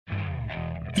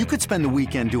You could spend the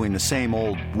weekend doing the same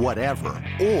old whatever,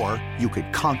 or you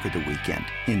could conquer the weekend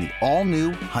in the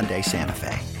all-new Hyundai Santa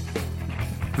Fe.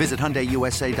 Visit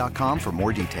HyundaiUSA.com for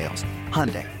more details.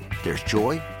 Hyundai, there's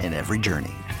joy in every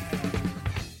journey.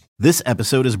 This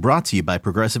episode is brought to you by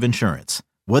Progressive Insurance.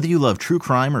 Whether you love true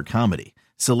crime or comedy,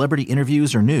 celebrity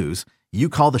interviews or news, you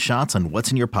call the shots on what's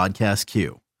in your podcast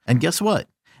queue. And guess what?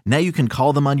 Now you can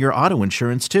call them on your auto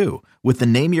insurance too with the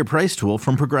Name Your Price tool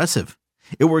from Progressive.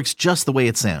 It works just the way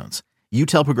it sounds. You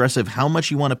tell Progressive how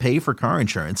much you want to pay for car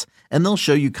insurance, and they'll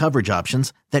show you coverage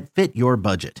options that fit your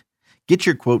budget. Get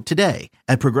your quote today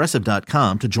at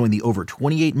Progressive.com to join the over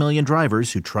 28 million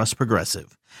drivers who trust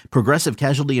Progressive. Progressive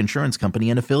Casualty Insurance Company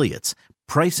and Affiliates.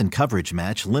 Price and coverage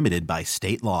match limited by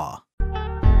state law.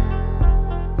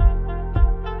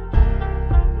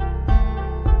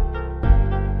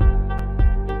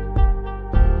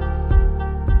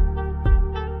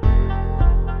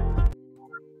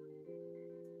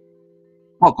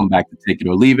 Welcome back to Take It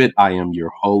or Leave It. I am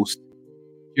your host,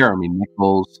 Jeremy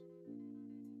Nichols.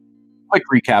 Quick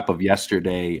recap of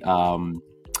yesterday. NBA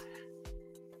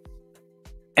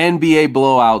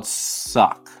blowouts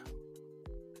suck.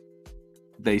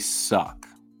 They suck.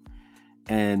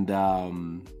 And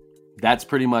that's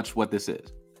pretty much what this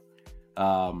is.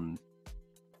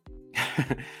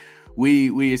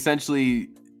 We essentially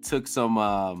took some,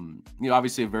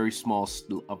 obviously a very small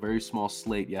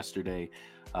slate yesterday.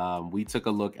 We took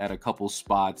a look at a couple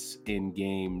spots in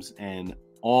games, and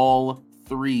all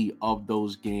three of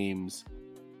those games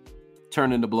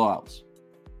turned into blowouts.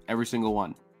 Every single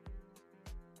one.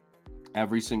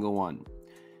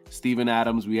 Steven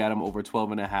Adams, we had him over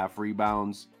 12.5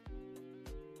 rebounds.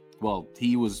 Well,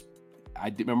 I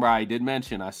did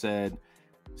mention, I said,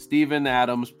 Steven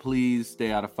Adams, please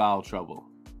stay out of foul trouble.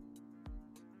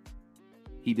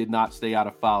 He did not stay out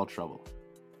of foul trouble.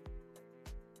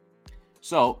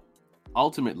 So,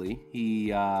 ultimately,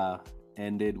 he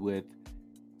ended with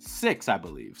 6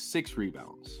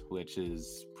 rebounds, which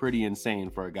is pretty insane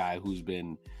for a guy who's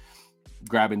been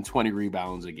grabbing 20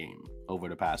 rebounds a game over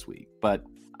the past week. But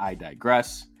I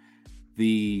digress.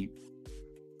 The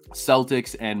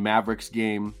Celtics and Mavericks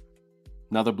game,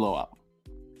 another blowout.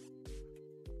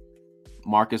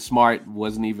 Marcus Smart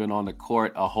wasn't even on the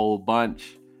court a whole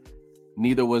bunch.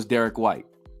 Neither was Derek White.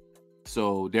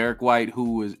 So Derek White,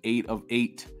 who was 8 of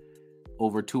 8,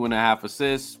 over 2.5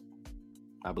 assists,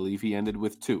 I believe he ended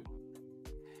with 2.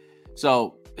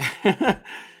 So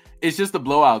it's just the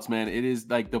blowouts, man. It is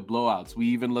like the blowouts. We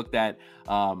even looked at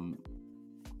the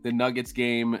Nuggets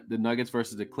game, the Nuggets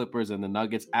versus the Clippers, and the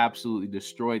Nuggets absolutely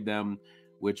destroyed them,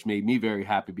 which made me very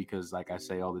happy because, like I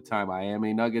say all the time, I am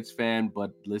a Nuggets fan,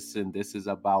 but listen, this is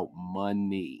about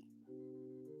money.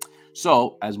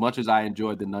 So as much as I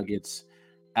enjoyed the Nuggets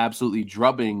absolutely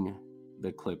drubbing the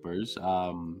Clippers,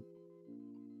 I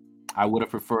would have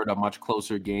preferred a much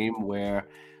closer game where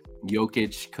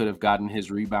Jokic could have gotten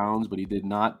his rebounds, but he did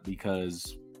not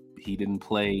because he didn't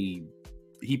play.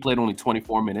 He played only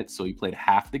 24 minutes, so he played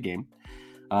half the game.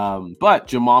 But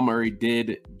Jamal Murray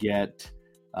did get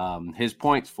his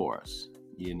points for us,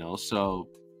 so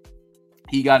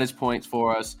he got his points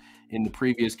for us. In the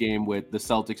previous game with the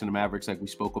Celtics and the Mavericks, like we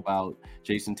spoke about,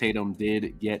 Jason Tatum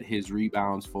did get his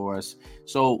rebounds for us.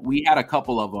 So we had a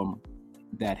couple of them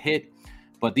that hit,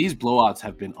 but these blowouts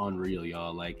have been unreal,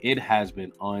 y'all. Like, it has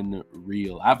been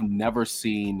unreal. I've never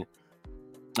seen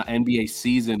an NBA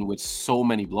season with so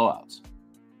many blowouts,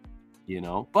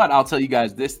 But I'll tell you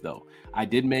guys this, though. I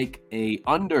did make a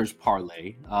unders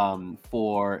parlay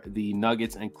for the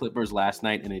Nuggets and Clippers last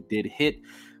night, and it did hit.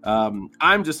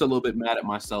 I'm just a little bit mad at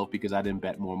myself because I didn't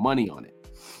bet more money on it.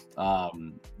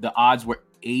 The odds were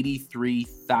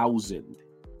 83,000.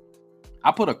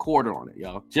 I put a quarter on it,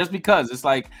 yo, just because it's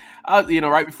like,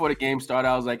 right before the game started,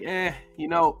 I was like, let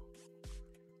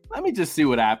me just see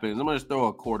what happens. I'm going to throw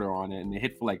a quarter on it, and it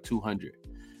hit for like 200,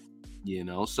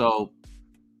 So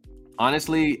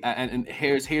honestly, and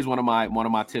here's one of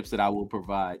my tips that I will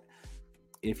provide.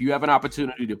 If you have an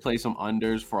opportunity to play some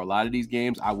unders for a lot of these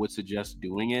games, I would suggest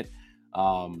doing it,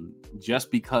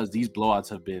 just because these blowouts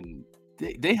have been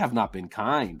they have not been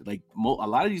kind. Like, a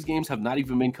lot of these games have not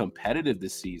even been competitive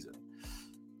this season,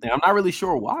 and I'm not really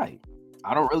sure why.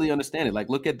 I don't really understand it. Like,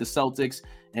 look at the Celtics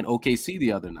and OKC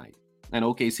the other night, and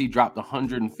OKC dropped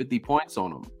 150 points on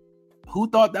them. Who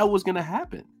thought that was going to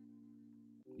happen?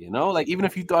 Like, even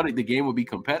if you thought the game would be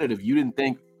competitive, you didn't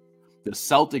think the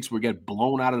Celtics would get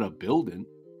blown out of the building,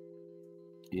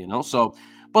 So,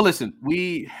 but listen,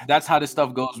 that's how this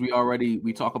stuff goes.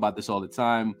 We talk about this all the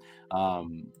time.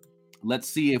 Let's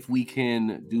see if we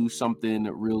can do something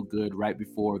real good right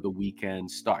before the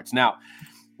weekend starts. Now,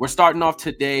 we're starting off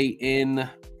today in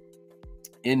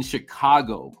in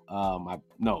Chicago.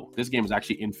 No, this game is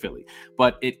actually in Philly,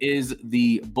 but it is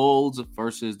the Bulls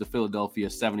versus the Philadelphia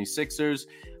 76ers.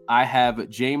 I have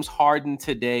James Harden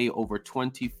today over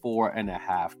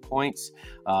 24.5 points.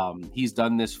 He's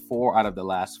done this 4 out of the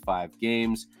last 5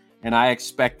 games, and I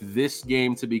expect this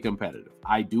game to be competitive.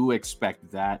 I do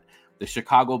expect that. The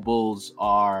Chicago Bulls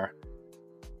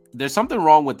there's something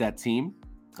wrong with that team.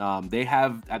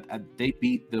 They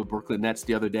beat the Brooklyn Nets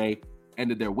the other day,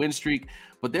 ended their win streak,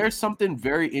 but there's something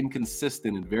very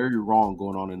inconsistent and very wrong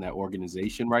going on in that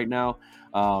organization right now.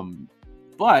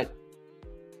 But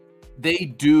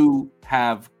they do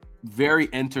have very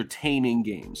entertaining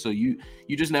games. So you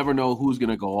just never know who's going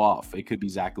to go off. It could be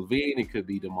Zach LaVine, it could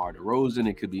be DeMar DeRozan,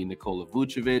 it could be Nikola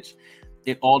Vucevic.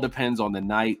 It all depends on the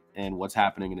night and what's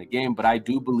happening in the game, but I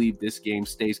do believe this game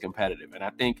stays competitive. And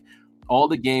I think all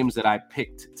the games that I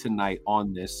picked tonight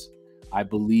on this, I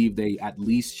believe they at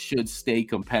least should stay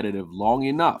competitive long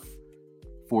enough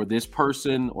for this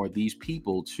person or these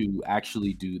people to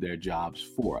actually do their jobs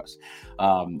for us.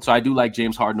 So I do like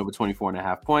James Harden over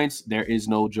 24.5 points. There is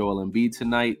no Joel Embiid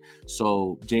tonight.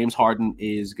 So James Harden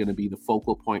is going to be the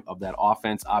focal point of that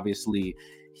offense. Obviously,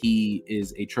 he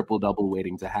is a triple-double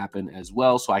waiting to happen as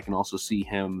well. So I can also see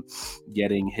him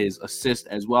getting his assist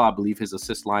as well. I believe his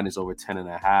assist line is over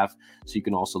 10.5. So you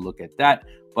can also look at that.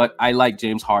 But I like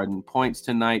James Harden points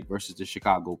tonight versus the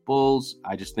Chicago Bulls.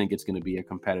 I just think it's going to be a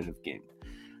competitive game.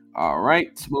 All right,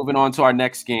 moving on to our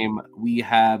next game. We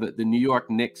have the New York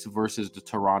Knicks versus the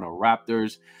Toronto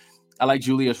Raptors. I like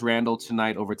Julius Randle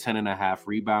tonight over 10.5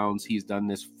 rebounds. He's done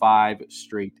this 5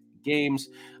 straight games.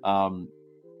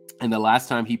 And the last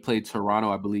time he played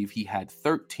Toronto, I believe he had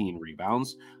 13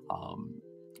 rebounds.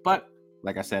 But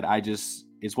like I said,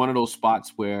 it's one of those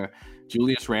spots where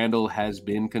Julius Randle has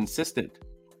been consistent,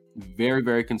 very,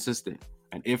 very consistent.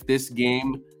 And if this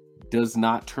game does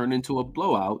not turn into a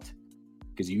blowout,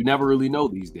 because you never really know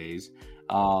these days,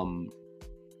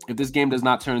 if this game does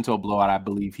not turn into a blowout, I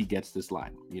believe he gets this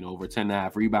line. Over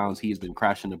 10.5 rebounds. He has been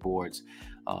crashing the boards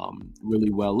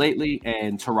really well lately,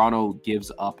 and Toronto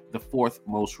gives up the 4th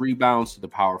most rebounds to the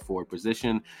power forward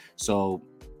position. So,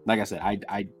 like I said,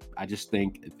 I just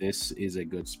think this is a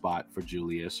good spot for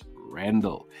Julius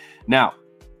Randle. Now,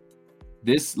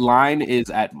 this line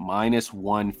is at minus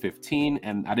 115,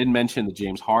 and I didn't mention the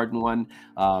James Harden one.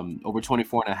 Over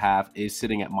 24.5 is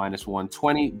sitting at minus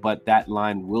 120, but that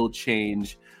line will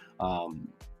change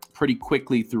pretty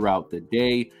quickly throughout the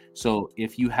day. So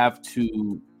if you have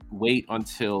to wait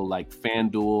until like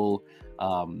FanDuel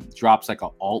drops like an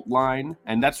alt line,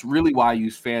 and that's really why I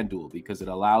use FanDuel, because it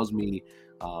allows me,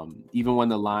 even when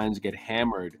the lines get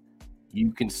hammered,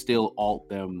 you can still alt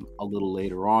them a little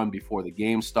later on before the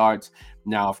game starts.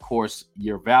 Now, of course,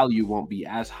 your value won't be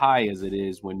as high as it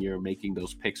is when you're making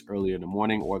those picks earlier in the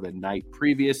morning or the night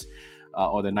previous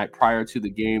or the night prior to the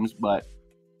games. But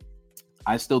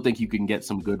I still think you can get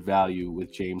some good value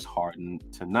with James Harden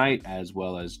tonight, as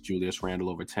well as Julius Randle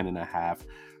over 10.5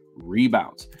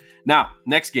 rebounds. Now,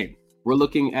 next game, we're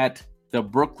looking at the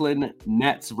Brooklyn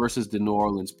Nets versus the New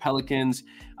Orleans Pelicans.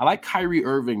 I like Kyrie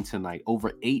Irving tonight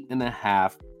over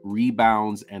 8.5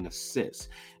 rebounds and assists.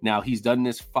 Now, he's done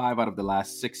this 5 out of the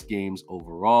last 6 games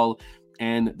overall,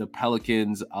 and the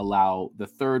Pelicans allow the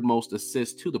 3rd most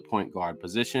assists to the point guard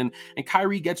position, and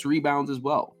Kyrie gets rebounds as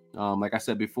well. Like I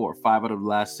said before, 5 out of the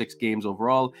last 6 games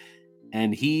overall,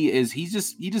 and he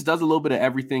just does a little bit of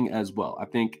everything as well. I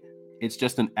think it's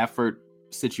just an effort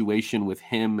situation with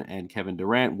him and Kevin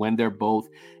Durant. When they're both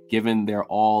given their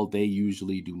all, they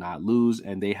usually do not lose,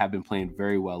 and they have been playing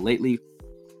very well lately,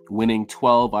 winning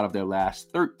 12 out of their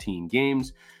last 13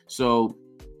 games. So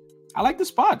I like the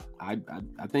spot. I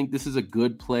think this is a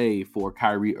good play for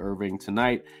Kyrie Irving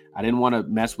tonight. I didn't want to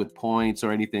mess with points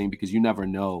or anything because you never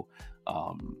know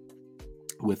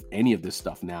with any of this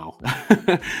stuff now,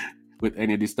 with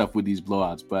any of this stuff with these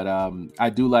blowouts. But I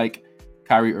do like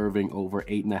Kyrie Irving over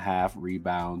 8.5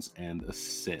 rebounds and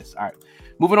assists. All right,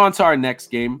 moving on to our next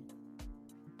game.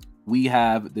 We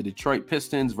have the Detroit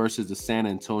Pistons versus the San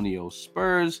Antonio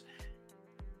Spurs.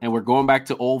 And we're going back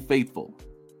to Old Faithful.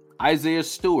 Isaiah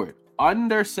Stewart,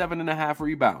 under 7.5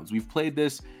 rebounds. We've played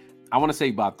this, I want to say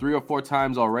about 3 or 4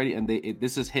 times already, and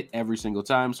this has hit every single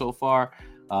time so far.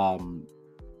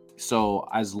 So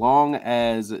as long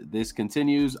as this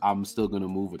continues, I'm still going to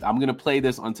move it. I'm going to play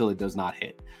this until it does not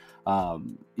hit.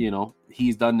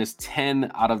 He's done this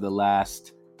 10 out of the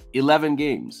last 11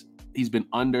 games. He's been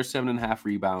under 7.5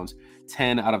 rebounds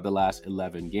 10 out of the last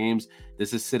 11 games.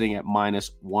 This is sitting at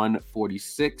minus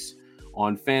 146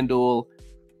 on FanDuel.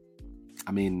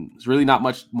 I mean, there's really not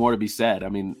much more to be said. I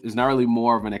mean, there's not really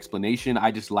more of an explanation. I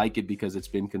just like it because it's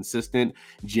been consistent.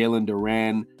 Jalen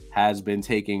Duren has been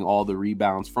taking all the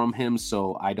rebounds from him,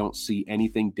 so I don't see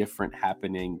anything different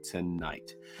happening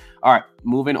tonight. All right,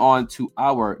 moving on to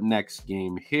our next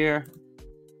game here.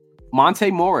 Monte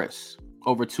Morris,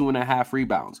 over 2.5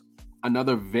 rebounds.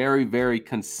 Another very, very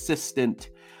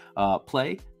consistent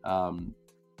play.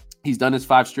 He's done his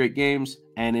 5 straight games,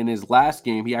 and in his last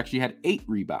game, he actually had 8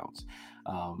 rebounds.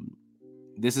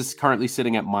 This is currently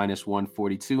sitting at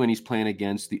 -142, and he's playing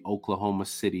against the Oklahoma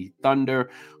City Thunder,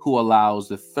 who allows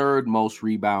the 3rd most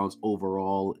rebounds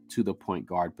overall to the point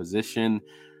guard position.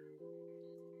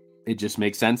 It just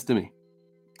makes sense to me.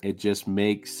 It just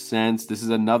makes sense. This is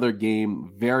another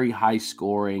game, very high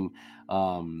scoring.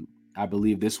 I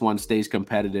believe this one stays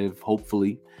competitive,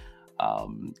 hopefully.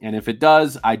 And if it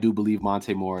does, I do believe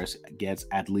Monte Morris gets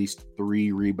at least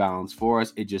 3 rebounds for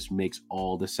us. It just makes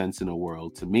all the sense in the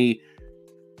world to me.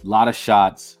 A lot of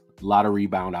shots, a lot of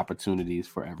rebound opportunities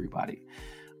for everybody.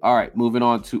 All right, moving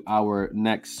on to our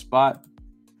next spot.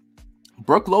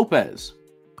 Brook Lopez,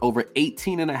 over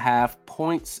 18.5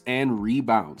 points and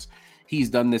rebounds.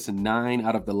 He's done this in 9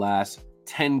 out of the last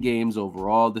 10 games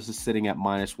overall. This is sitting at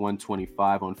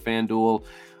 -125 on FanDuel.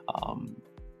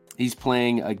 He's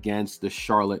playing against the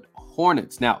Charlotte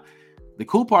Hornets. Now, the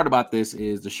cool part about this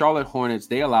is the Charlotte Hornets,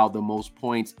 they allow the most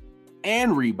points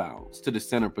and rebounds to the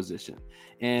center position.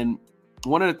 And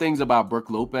one of the things about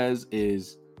Brook Lopez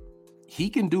is he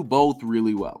can do both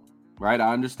really well, right?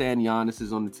 I understand Giannis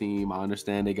is on the team. I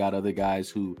understand they got other guys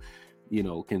who, you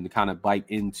know, can kind of bite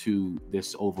into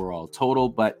this overall total.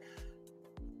 But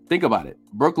think about it.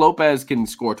 Brook Lopez can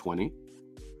score 20,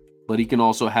 but he can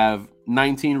also have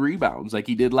 19 rebounds like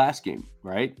he did last game,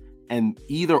 right? And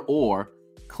either or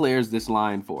clears this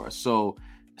line for us. So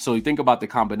you think about the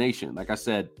combination. Like I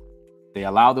said, they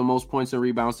allow the most points and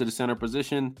rebounds to the center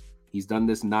position. He's done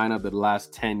this 9 of the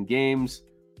last 10 games.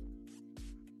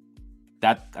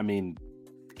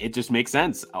 It just makes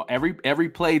sense. Every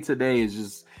play today is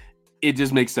just, it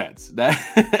just makes sense.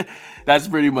 That's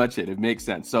pretty much it. It makes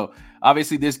sense. So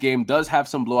obviously this game does have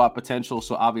some blowout potential.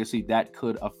 So obviously that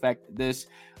could affect this.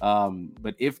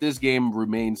 But if this game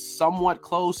remains somewhat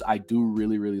close, I do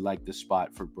really, really like this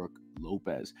spot for Brook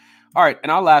Lopez. All right.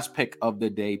 And our last pick of the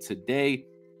day today,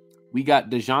 we got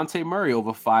DeJounte Murray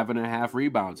over 5.5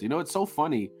 rebounds. You know, it's so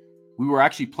funny. We were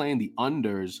actually playing the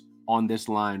unders on this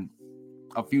line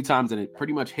a few times, and it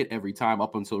pretty much hit every time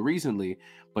up until recently.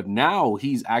 But now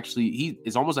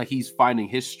it's almost like he's finding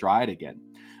his stride again.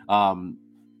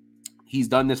 He's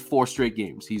done this 4 straight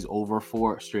games. He's over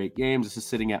 4 straight games. This is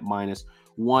sitting at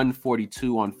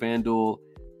 -142 on FanDuel.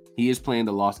 He is playing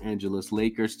the Los Angeles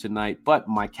Lakers tonight. But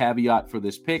my caveat for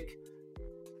this pick,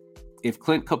 if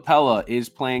Clint Capella is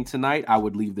playing tonight, I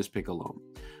would leave this pick alone.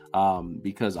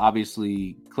 Because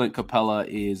obviously Clint Capella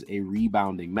is a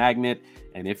rebounding magnet.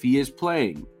 And if he is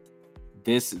playing,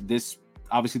 this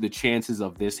obviously the chances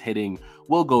of this hitting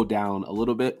will go down a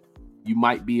little bit. You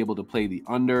might be able to play the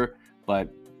under,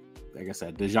 but like I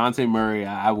said, DeJounte Murray,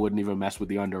 I wouldn't even mess with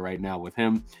the under right now with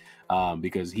him.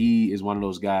 Because he is one of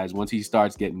those guys, once he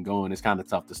starts getting going, it's kind of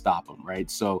tough to stop him, right?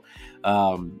 So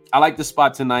I like the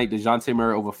spot tonight. DeJounte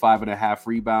Murray over 5.5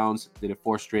 rebounds, did it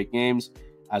 4 straight games.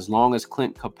 As long as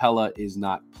Clint Capella is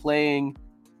not playing,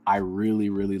 I really,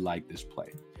 really like this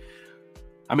play.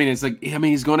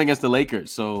 He's going against the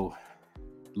Lakers. So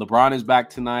LeBron is back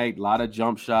tonight. A lot of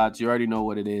jump shots. You already know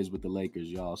what it is with the Lakers,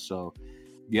 y'all. So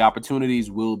the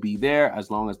opportunities will be there. As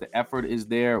long as the effort is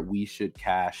there, we should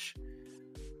cash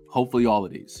hopefully all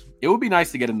of these. It would be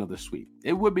nice to get another sweep.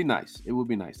 It would be nice.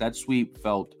 That sweep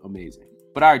felt amazing.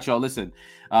 But all right, y'all, listen.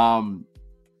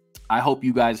 I hope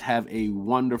you guys have a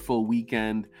wonderful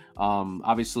weekend.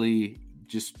 Obviously,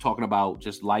 just talking about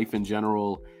just life in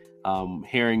general,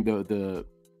 hearing the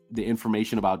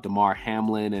information about DeMar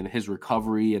Hamlin and his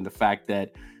recovery and the fact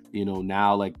that, you know,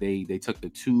 now like they took the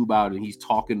tube out and he's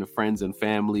talking to friends and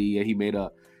family, and he made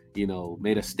a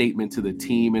statement to the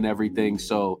team and everything.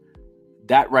 So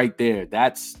that right there,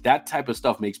 that type of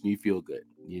stuff makes me feel good.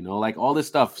 You know, like all this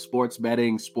stuff, sports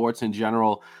betting, sports in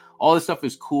general, all this stuff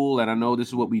is cool. And I know this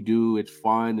is what we do. It's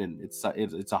fun and it's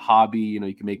a hobby. You know,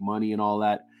 you can make money and all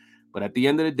that. But at the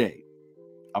end of the day,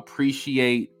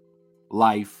 appreciate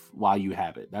life while you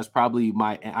have it. That's probably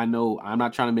I know I'm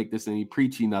not trying to make this any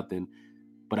preachy nothing,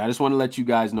 but I just want to let you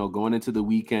guys know, going into the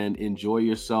weekend, enjoy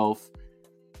yourself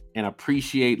and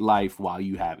appreciate life while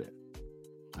you have it.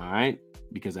 All right.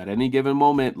 Because at any given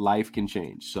moment, life can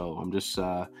change. So I'm just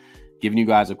giving you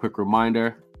guys a quick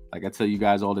reminder. Like I tell you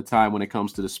guys all the time, when it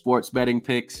comes to the sports betting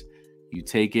picks, you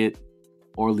take it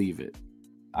or leave it.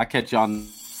 I'll catch y'all